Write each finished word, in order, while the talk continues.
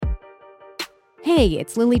Hey,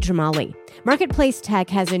 it's Lily Jamali. Marketplace Tech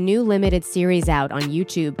has a new limited series out on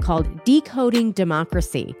YouTube called Decoding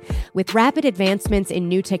Democracy. With rapid advancements in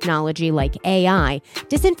new technology like AI,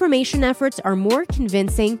 disinformation efforts are more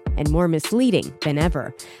convincing and more misleading than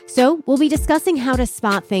ever. So we'll be discussing how to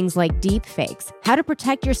spot things like deep fakes, how to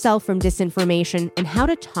protect yourself from disinformation, and how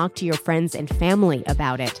to talk to your friends and family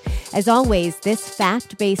about it. As always, this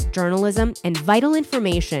fact-based journalism and vital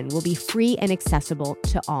information will be free and accessible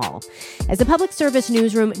to all. As a public service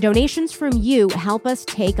newsroom, donations from you help us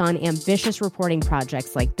take on ambitious reporting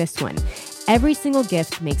projects like this one. Every single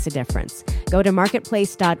gift makes a difference. Go to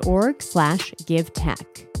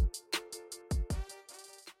marketplace.org/givetech.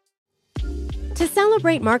 To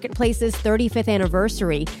celebrate Marketplace's 35th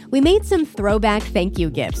anniversary, we made some throwback thank you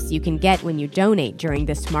gifts you can get when you donate during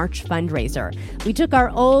this March fundraiser. We took our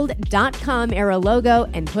old .com era logo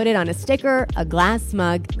and put it on a sticker, a glass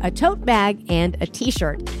mug, a tote bag, and a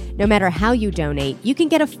t-shirt. No matter how you donate, you can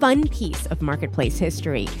get a fun piece of Marketplace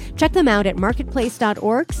history. Check them out at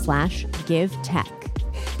marketplace.org/givetech.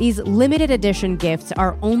 These limited edition gifts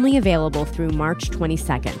are only available through March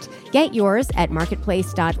 22nd. Get yours at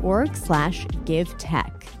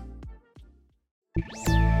marketplace.org/givetech.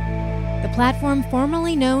 The platform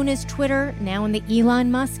formerly known as Twitter, now in the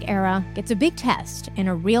Elon Musk era, gets a big test in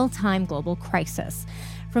a real-time global crisis.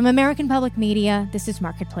 From American Public Media, this is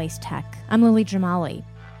Marketplace Tech. I'm Lily Jamali.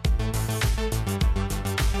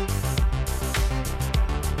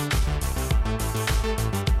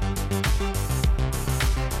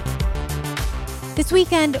 This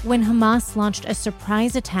weekend, when Hamas launched a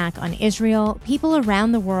surprise attack on Israel, people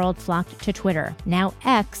around the world flocked to Twitter, now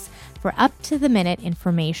X, for up-to-the-minute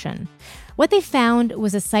information. What they found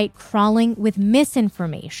was a site crawling with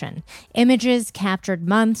misinformation, images captured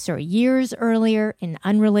months or years earlier in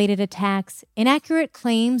unrelated attacks, inaccurate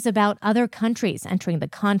claims about other countries entering the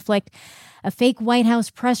conflict, a fake White House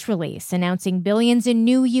press release announcing billions in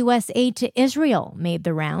new U.S. aid to Israel made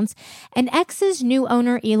the rounds, and X's new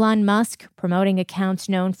owner Elon Musk promoting accounts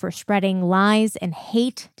known for spreading lies and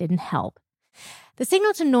hate didn't help. The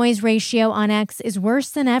signal-to-noise ratio on X is worse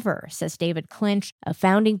than ever, says David Clinch, a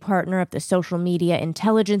founding partner of the social media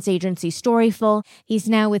intelligence agency Storyful. He's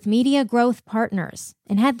now with Media Growth Partners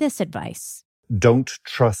and had this advice. Don't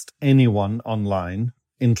trust anyone online,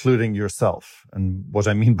 including yourself. And what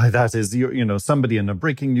I mean by that is, somebody in a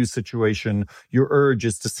breaking news situation, your urge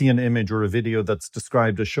is to see an image or a video that's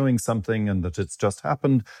described as showing something and that it's just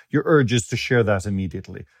happened. Your urge is to share that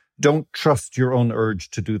immediately. Don't trust your own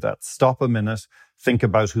urge to do that. Stop a minute. Think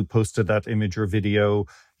about who posted that image or video.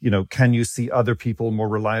 Can you see other people, more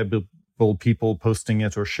reliable people posting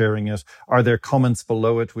it or sharing it? Are there comments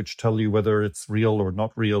below it which tell you whether it's real or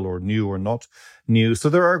not real or new or not new? So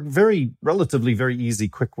there are relatively very easy,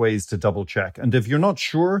 quick ways to double check. And if you're not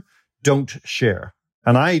sure, don't share.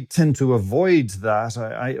 And I tend to avoid that.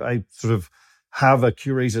 I sort of have a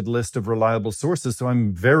curated list of reliable sources. So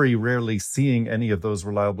I'm very rarely seeing any of those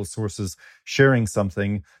reliable sources sharing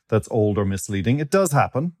something that's old or misleading. It does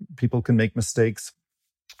happen. People can make mistakes.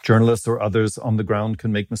 Journalists or others on the ground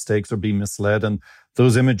can make mistakes or be misled. And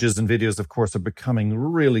those images and videos, of course, are becoming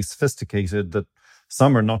really sophisticated, that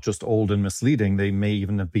some are not just old and misleading. They may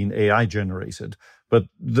even have been AI generated. But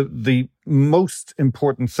the most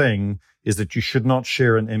important thing is that you should not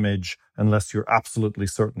share an image unless you're absolutely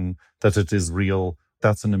certain that it is real.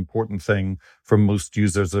 That's an important thing for most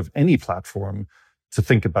users of any platform to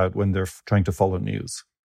think about when they're trying to follow news.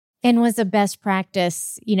 And was a best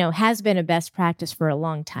practice, has been a best practice for a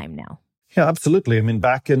long time now. Yeah, absolutely. I mean,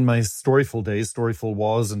 back in my Storyful days, Storyful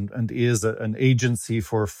was and is an agency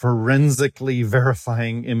for forensically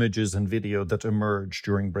verifying images and video that emerge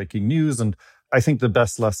during breaking news. And I think the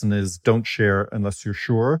best lesson is don't share unless you're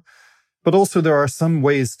sure. But also there are some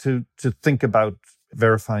ways to think about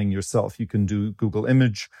verifying yourself. You can do Google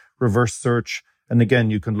image, reverse search. And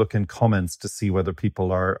again, you can look in comments to see whether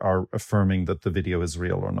people are affirming that the video is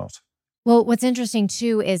real or not. Well, what's interesting,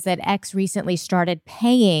 too, is that X recently started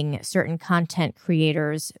paying certain content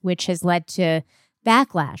creators, which has led to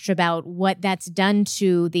backlash about what that's done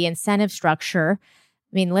to the incentive structure.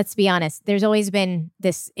 I mean, let's be honest, there's always been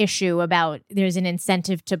this issue about there's an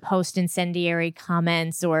incentive to post incendiary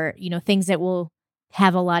comments or, things that will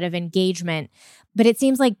have a lot of engagement. But it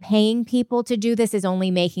seems like paying people to do this is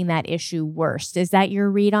only making that issue worse. Is that your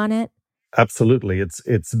read on it? Absolutely.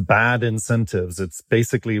 It's bad incentives. It's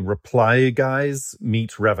basically reply guys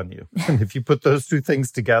meet revenue. And if you put those two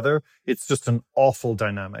things together, it's just an awful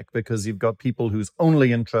dynamic because you've got people whose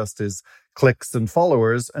only interest is clicks and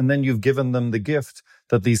followers, and then you've given them the gift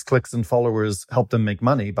that these clicks and followers help them make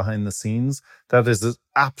money behind the scenes. That is an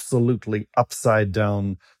absolutely upside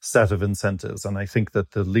down set of incentives. And I think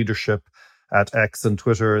that the leadership at X and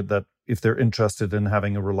Twitter, that if they're interested in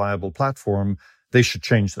having a reliable platform, they should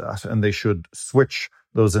change that, and they should switch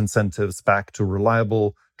those incentives back to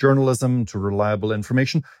reliable journalism, to reliable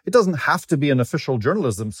information. It doesn't have to be an official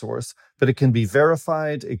journalism source, but it can be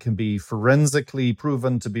verified, it can be forensically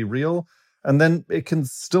proven to be real, and then it can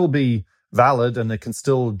still be valid and it can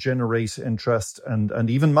still generate interest and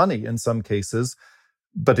even money in some cases.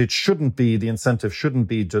 But it shouldn't be, the incentive shouldn't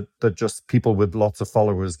be that just people with lots of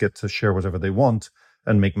followers get to share whatever they want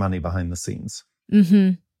and make money behind the scenes.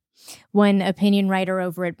 Mm-hmm. One opinion writer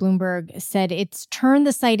over at Bloomberg said it's turned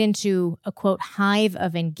the site into a, quote, hive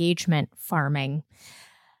of engagement farming.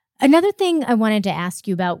 Another thing I wanted to ask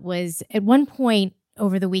you about was at one point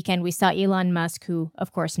over the weekend, we saw Elon Musk, who,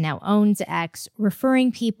 of course, now owns X,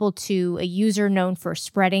 referring people to a user known for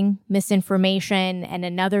spreading misinformation and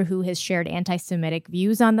another who has shared anti-Semitic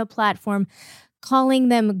views on the platform, calling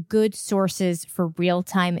them good sources for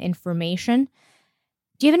real-time information.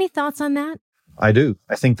 Do you have any thoughts on that? I do.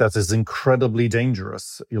 I think that is incredibly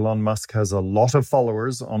dangerous. Elon Musk has a lot of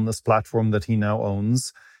followers on this platform that he now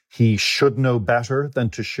owns. He should know better than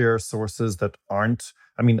to share sources that aren't,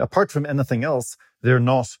 apart from anything else, they're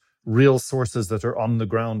not real sources that are on the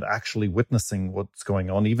ground actually witnessing what's going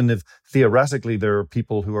on. Even if theoretically there are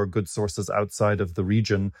people who are good sources outside of the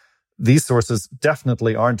region, these sources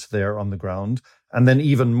definitely aren't there on the ground. And then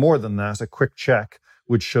even more than that, a quick check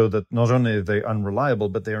would show that not only are they unreliable,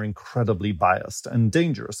 but they are incredibly biased and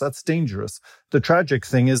dangerous. That's dangerous. The tragic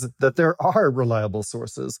thing is that there are reliable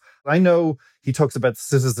sources. I know he talks about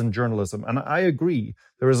citizen journalism, and I agree.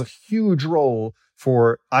 There is a huge role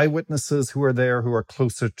for eyewitnesses who are there, who are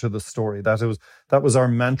closer to the story. That was our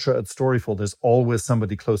mantra at Storyful. There's always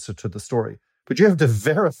somebody closer to the story. But you have to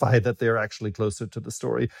verify that they're actually closer to the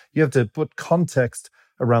story. You have to put context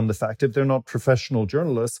around the fact. If they're not professional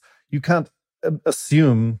journalists, you can't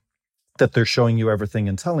assume that they're showing you everything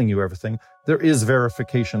and telling you everything. There is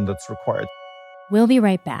verification that's required. We'll be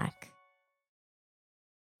right back.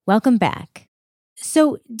 Welcome back.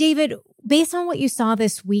 So, David, based on what you saw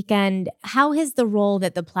this weekend, how has the role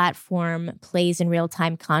that the platform plays in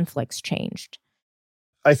real-time conflicts changed?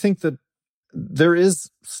 I think that there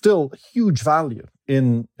is still huge value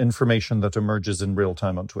in information that emerges in real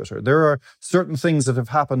time on Twitter. There are certain things that have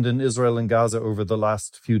happened in Israel and Gaza over the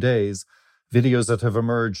last few days, videos that have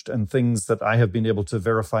emerged and things that I have been able to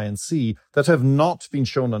verify and see that have not been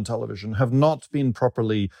shown on television, have not been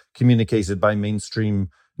properly communicated by mainstream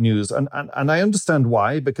news. And I understand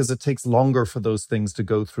why, because it takes longer for those things to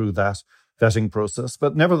go through that vetting process.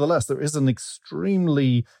 But nevertheless, there is an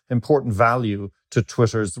extremely important value to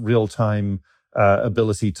Twitter's real-time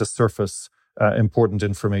ability to surface important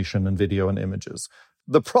information and video and images.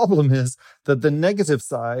 The problem is that the negative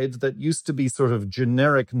side that used to be sort of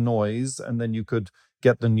generic noise, and then you could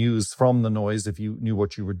get the news from the noise if you knew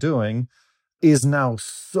what you were doing, is now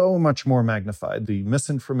so much more magnified. The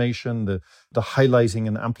misinformation, the highlighting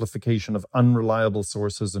and amplification of unreliable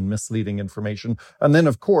sources and misleading information. And then,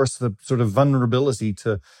 of course, the sort of vulnerability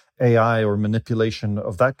to AI or manipulation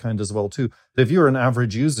of that kind as well, too. If you're an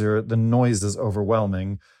average user, the noise is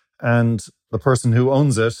overwhelming. And the person who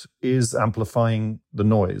owns it is amplifying the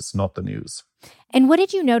noise, not the news. And what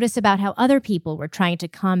did you notice about how other people were trying to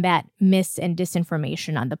combat mis and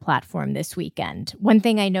disinformation on the platform this weekend? One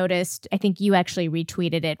thing I noticed, I think you actually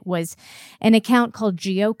retweeted it, was an account called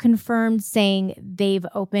GeoConfirmed saying they've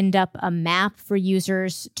opened up a map for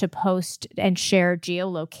users to post and share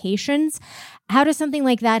geolocations. How does something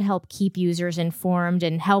like that help keep users informed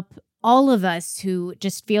and help all of us who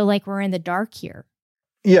just feel like we're in the dark here?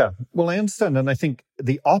 Yeah, well, I understand. And I think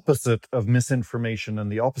the opposite of misinformation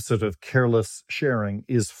and the opposite of careless sharing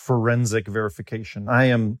is forensic verification. I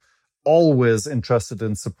am always interested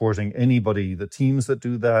in supporting anybody, the teams that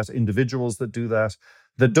do that, individuals that do that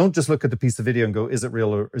don't just look at the piece of video and go, is it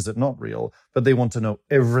real or is it not real? But they want to know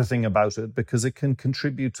everything about it because it can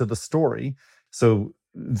contribute to the story. So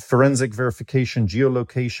forensic verification,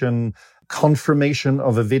 geolocation, confirmation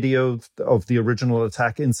of a video of the original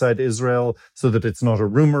attack inside Israel so that it's not a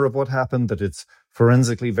rumor of what happened, that it's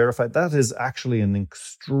forensically verified. That is actually an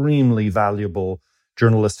extremely valuable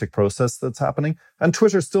journalistic process that's happening. And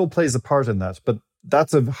Twitter still plays a part in that, but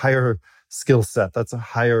that's a higher skill set. That's a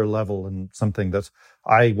higher level and something that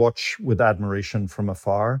I watch with admiration from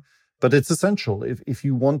afar. But it's essential. If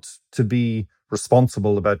you want to be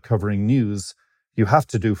responsible about covering news, you have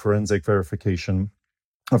to do forensic verification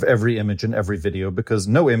of every image and every video, because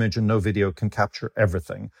no image and no video can capture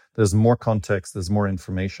everything. There's more context, there's more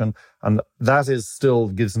information. And that still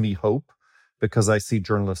gives me hope, because I see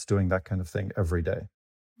journalists doing that kind of thing every day.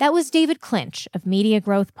 That was David Clinch of Media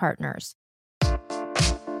Growth Partners.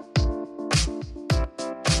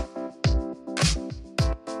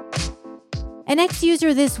 An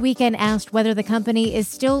X-user this weekend asked whether the company is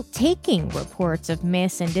still taking reports of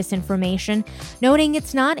mis- and disinformation, noting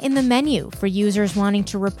it's not in the menu for users wanting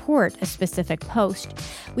to report a specific post.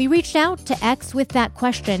 We reached out to X with that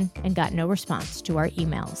question and got no response to our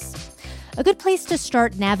emails. A good place to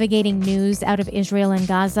start navigating news out of Israel and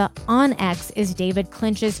Gaza on X is David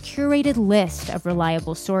Clinch's curated list of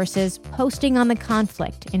reliable sources posting on the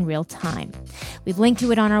conflict in real time. We've linked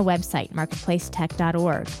to it on our website,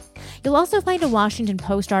 marketplacetech.org. You'll also find a Washington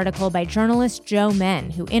Post article by journalist Joe Men,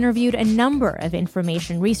 who interviewed a number of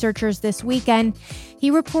information researchers this weekend. He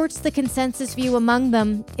reports the consensus view among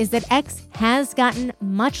them is that X has gotten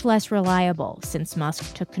much less reliable since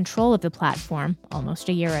Musk took control of the platform almost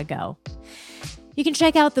a year ago. You can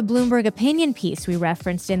check out the Bloomberg opinion piece we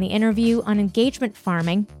referenced in the interview on engagement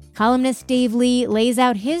farming. Columnist Dave Lee lays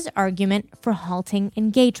out his argument for halting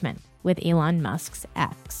engagement with Elon Musk's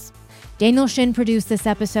X. Daniel Shin produced this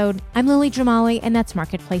episode. I'm Lily Jamali, and that's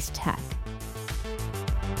Marketplace Tech.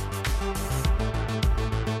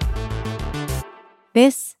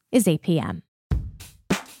 This is APM.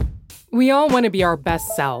 We all want to be our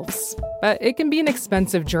best selves, but it can be an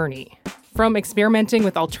expensive journey. From experimenting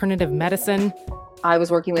with alternative medicine. I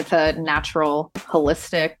was working with a natural,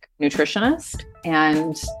 holistic nutritionist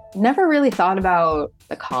and never really thought about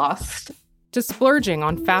the cost. To splurging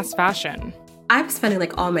on fast fashion. I'm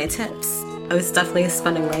spending all my tips. I was definitely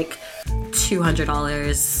spending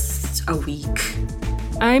 $200 a week.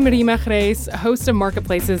 I'm Rima Chreis, host of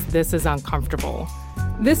Marketplace's This Is Uncomfortable.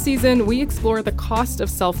 This season, we explore the cost of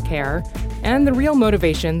self-care and the real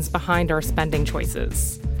motivations behind our spending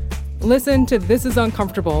choices. Listen to This Is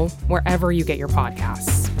Uncomfortable wherever you get your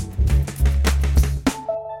podcasts.